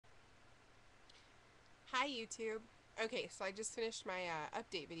Hi YouTube. Okay, so I just finished my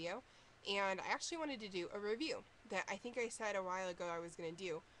update video, and I actually wanted to do a review that I think I said a while ago I was going to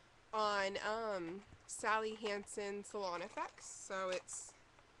do on Sally Hansen Salon Effects. So it's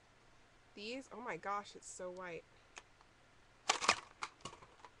these. Oh my gosh, it's so white.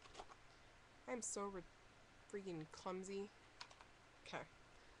 I'm so freaking clumsy. Okay,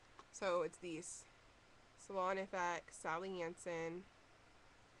 so it's these Salon Effects, Sally Hansen.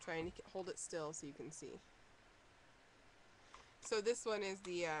 Trying to hold it still so you can see. So this one is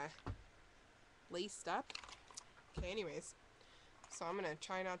the laced up. Okay, anyways. So I'm going to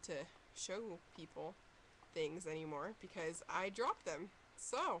try not to show people things anymore because I dropped them.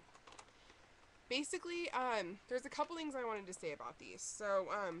 So basically, there's a couple things I wanted to say about these. So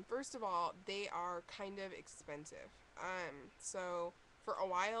first of all, they are kind of expensive. So for a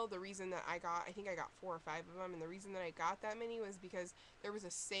while, the reason that I think I got 4 or 5 of them, and the reason that I got that many was because there was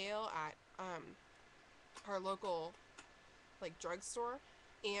a sale at our local like drugstore,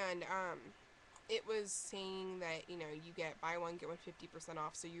 and it was saying that, you know, you get buy one get one 50%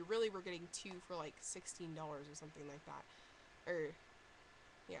 off, so you really were getting two for like $16 or something like that, or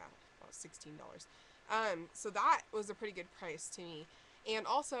yeah, about $16. So that was a pretty good price to me. And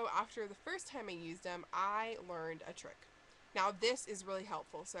also, after the first time I used them, I learned a trick. Now this is really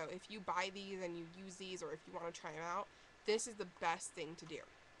helpful. So if you buy these and you use these, or if you want to try them out, this is the best thing to do.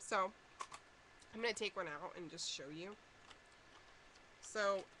 So I'm gonna take one out and just show you.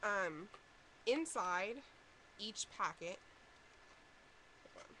 So inside each packet,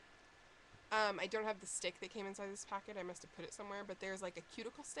 I don't have the stick that came inside this packet. I must have put it somewhere, but there's like a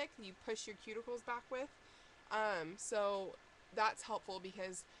cuticle stick that you push your cuticles back with. So that's helpful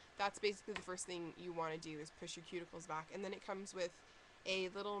because that's basically the first thing you want to do is push your cuticles back. And then it comes with a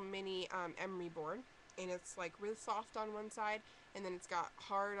little mini emery board, and it's like really soft on one side, and then it's got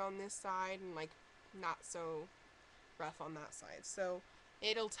hard on this side and like not so rough on that side. So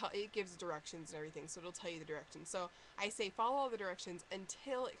it gives directions and everything, so it'll tell you the directions. So I say follow all the directions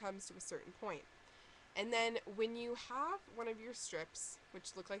until it comes to a certain point. And then when you have one of your strips,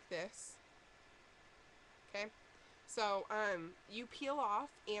 which look like this, okay? So you peel off,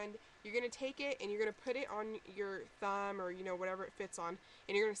 and you're gonna take it and you're gonna put it on your thumb, or you know, whatever it fits on,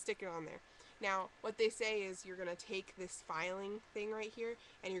 and you're gonna stick it on there. Now what they say is you're gonna take this filing thing right here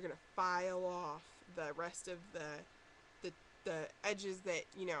and you're gonna file off the rest of the edges that,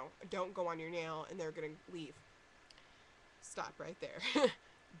 you know, don't go on your nail and they're gonna leave. Stop right there.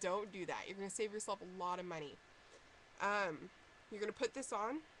 Don't do that. You're gonna save yourself a lot of money. You're gonna put this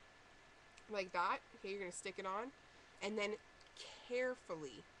on like that. Okay, you're gonna stick it on, and then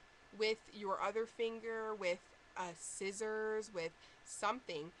carefully, with your other finger, with scissors, with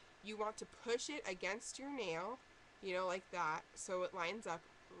something, you want to push it against your nail, you know, like that, so it lines up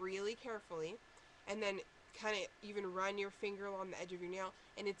really carefully, and then kind of even run your finger along the edge of your nail,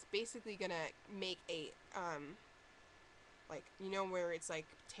 and it's basically gonna make a like, you know, where it's like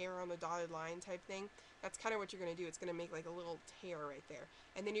tear on the dotted line type thing. That's kind of what you're going to do. It's going to make like a little tear right there.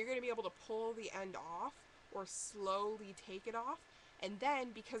 And then you're going to be able to pull the end off or slowly take it off. And then,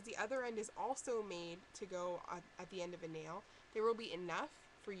 because the other end is also made to go at the end of a nail, there will be enough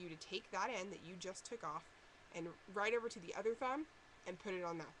for you to take that end that you just took off and right over to the other thumb and put it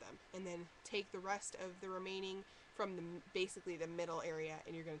on that thumb. And then take the rest of the remaining from basically the middle area,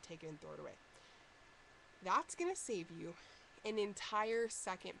 and you're going to take it and throw it away. That's going to save you an entire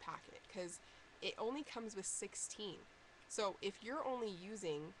second packet because it only comes with 16. So if you're only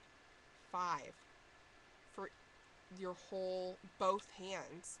using 5 for your whole both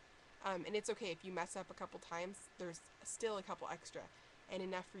hands, and it's okay if you mess up a couple times, there's still a couple extra and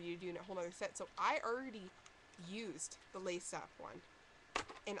enough for you to do a whole other set. So I already used the lace up one,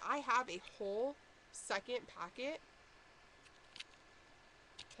 and I have a whole second packet,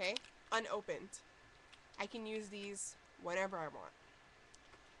 okay, unopened. I can use these whenever I want.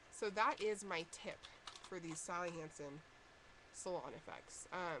 So that is my tip for these Sally Hansen Salon Effects.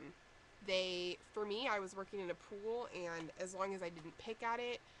 For me, I was working in a pool, and as long as I didn't pick at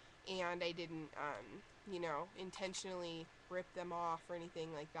it and I didn't, you know, intentionally rip them off or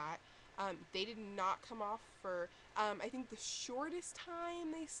anything like that, they did not come off for, I think the shortest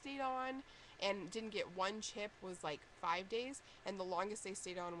time they stayed on and didn't get one chip was like 5 days, and the longest they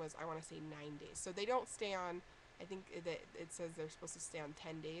stayed on was, I want to say, 9 days. So they don't stay on, I think that it says they're supposed to stay on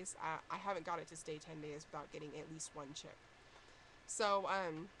 10 days. I haven't got it to stay 10 days without getting at least one chip. So,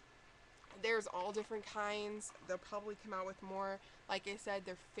 there's all different kinds. They'll probably come out with more. Like I said,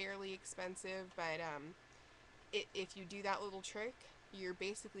 they're fairly expensive, but if you do that little trick, you're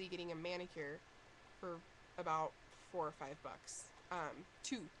basically getting a manicure for about $4 or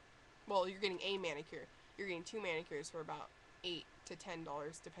 $5. Well, you're getting a manicure. you're getting 2 manicures for about $8 to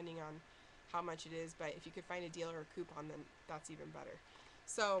 $10 depending on how much it is. But if you could find a deal or a coupon, then that's even better.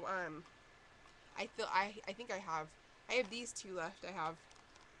 So I think I have these two left. I have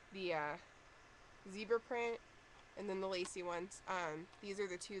the zebra print and then the lacy ones. These are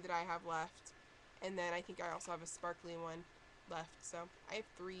the two that I have left, and then I think I also have a sparkly one left. So I have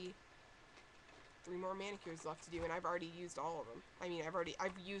three more manicures left to do, and I've already used all of them. I mean,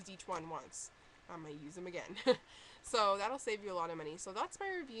 I've used each one once. I'm gonna use them again. So that'll save you a lot of money. So that's my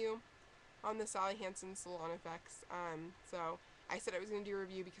review on the Sally Hansen Salon Effects. So I said I was going to do a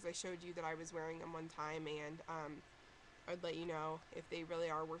review because I showed you that I was wearing them one time, and I'd let you know if they really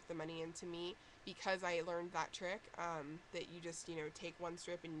are worth the money. And to me, because I learned that trick, that you just, take one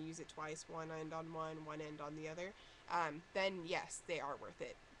strip and use it twice, one end on one end on the other, then yes, they are worth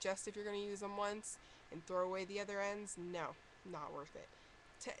it. Just if you're going to use them once and throw away the other ends, no, not worth it.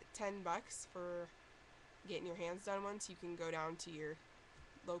 $10 for getting your hands done once. You can go down to your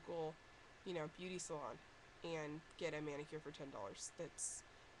local, beauty salon and get a manicure for $10.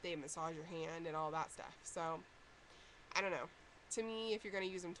 They massage your hand and all that stuff. So I don't know. To me, if you're going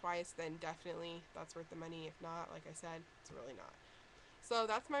to use them twice, then definitely that's worth the money. If not, like I said, it's really not. So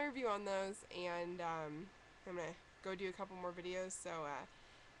that's my review on those, and I'm going to go do a couple more videos. So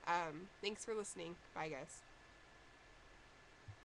thanks for listening. Bye, guys.